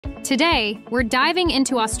Today, we're diving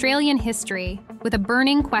into Australian history with a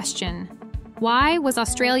burning question. Why was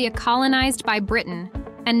Australia colonized by Britain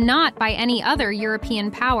and not by any other European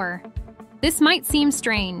power? This might seem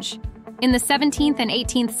strange. In the 17th and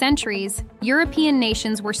 18th centuries, European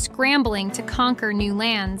nations were scrambling to conquer new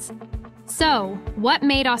lands. So, what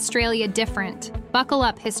made Australia different? Buckle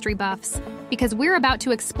up, history buffs, because we're about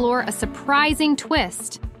to explore a surprising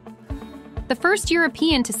twist. The first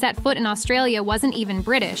European to set foot in Australia wasn't even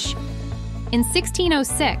British. In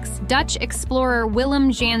 1606, Dutch explorer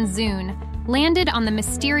Willem van Zoon landed on the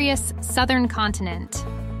mysterious southern continent.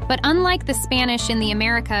 But unlike the Spanish in the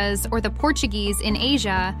Americas or the Portuguese in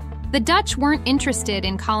Asia, the Dutch weren't interested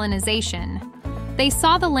in colonization. They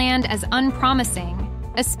saw the land as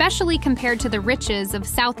unpromising, especially compared to the riches of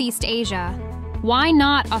Southeast Asia. Why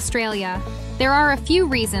not Australia? There are a few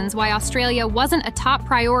reasons why Australia wasn't a top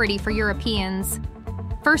priority for Europeans.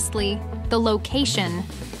 Firstly, the location.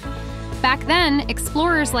 Back then,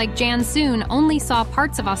 explorers like Jan Zoon only saw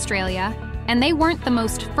parts of Australia, and they weren't the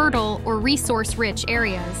most fertile or resource-rich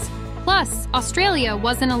areas. Plus, Australia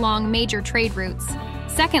wasn't along major trade routes.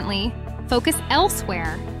 Secondly, focus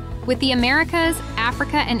elsewhere. With the Americas,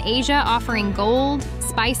 Africa, and Asia offering gold,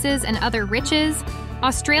 spices, and other riches,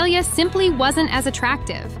 Australia simply wasn't as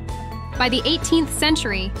attractive. By the 18th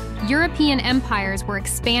century, European empires were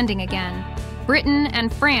expanding again. Britain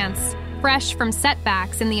and France, fresh from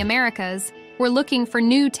setbacks in the Americas, were looking for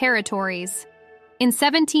new territories. In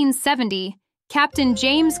 1770, Captain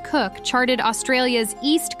James Cook charted Australia's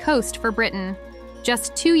east coast for Britain.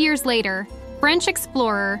 Just 2 years later, French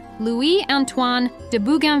explorer Louis-Antoine de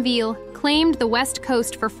Bougainville claimed the west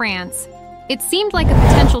coast for France. It seemed like a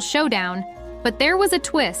potential showdown, but there was a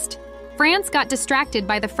twist. France got distracted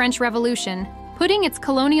by the French Revolution, putting its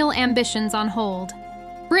colonial ambitions on hold.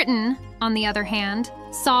 Britain, on the other hand,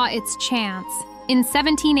 saw its chance. In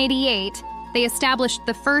 1788, they established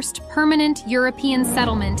the first permanent European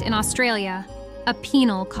settlement in Australia, a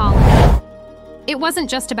penal colony. It wasn't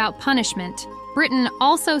just about punishment. Britain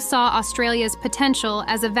also saw Australia's potential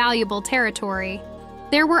as a valuable territory.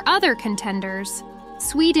 There were other contenders.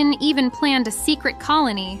 Sweden even planned a secret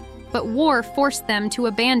colony, but war forced them to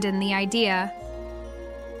abandon the idea.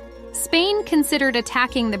 Spain considered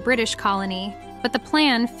attacking the British colony, but the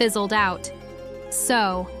plan fizzled out.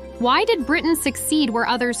 So, why did Britain succeed where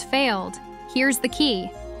others failed? Here's the key.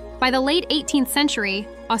 By the late 18th century,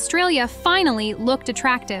 Australia finally looked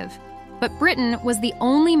attractive, but Britain was the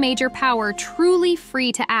only major power truly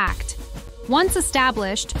free to act. Once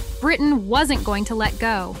established, Britain wasn't going to let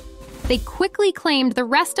go. They quickly claimed the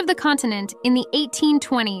rest of the continent in the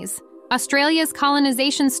 1820s. Australia's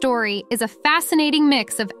colonization story is a fascinating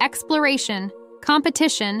mix of exploration,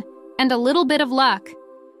 competition, and a little bit of luck.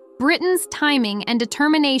 Britain's timing and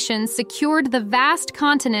determination secured the vast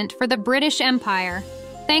continent for the British Empire.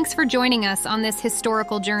 Thanks for joining us on this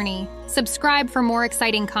historical journey. Subscribe for more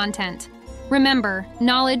exciting content. Remember,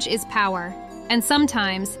 knowledge is power, and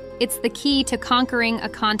sometimes it's the key to conquering a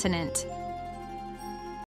continent.